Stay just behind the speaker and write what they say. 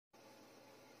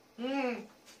Hello.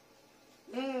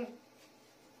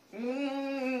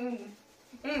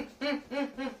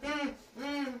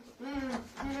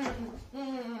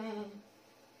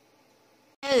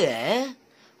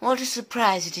 What a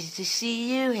surprise it is to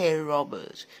see you here,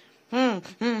 Robert. Oh,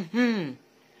 and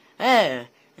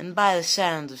by the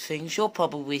sound of things, you're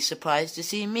probably surprised to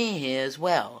see me here as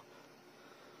well.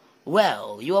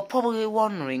 Well, you are probably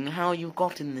wondering how you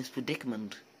got in this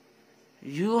predicament.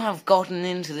 You have gotten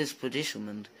into this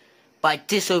predicament by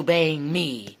disobeying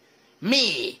me.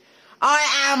 Me! I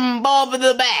am Bob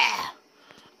the Bear!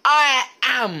 I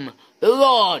am the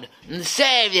Lord and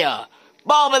Saviour,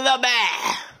 Bob the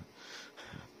Bear!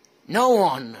 No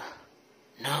one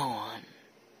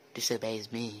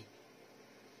disobeys me.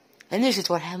 And this is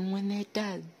what happens when they're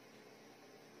done.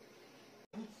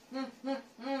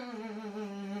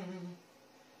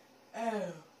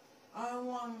 Oh,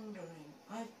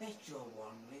 I bet you're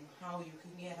wondering how you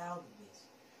can get out of this.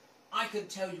 I can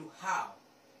tell you how.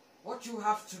 What you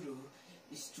have to do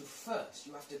is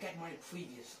you have to get my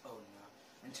previous owner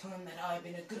and tell him that I've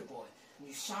been a good boy and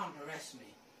you shan't arrest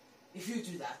me. If you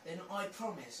do that, then I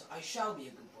promise I shall be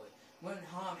a good boy, won't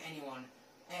harm anyone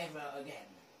ever again.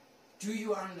 Do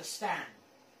you understand?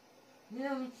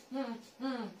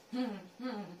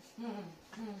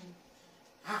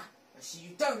 Ah, I see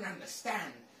you don't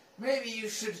understand. Maybe you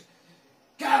should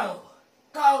go.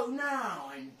 Go now.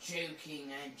 I'm joking,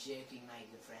 my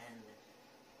good friend.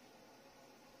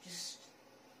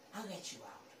 I'll get you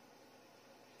out.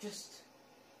 Just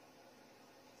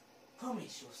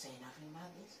promise you'll say nothing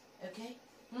about this, okay?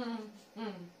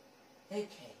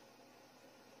 Okay.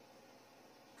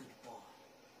 Good boy.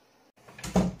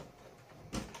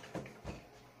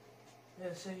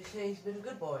 Yeah, so you say he's been a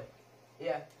good boy?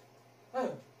 Yeah.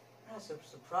 Oh, that's a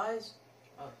surprise.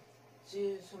 Oh, see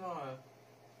you tomorrow.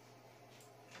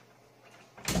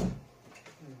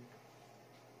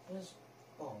 Where's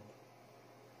Bob?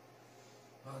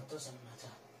 Oh, it doesn't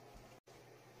matter.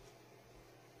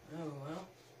 Oh well,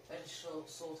 better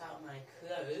sort out my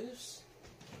clothes.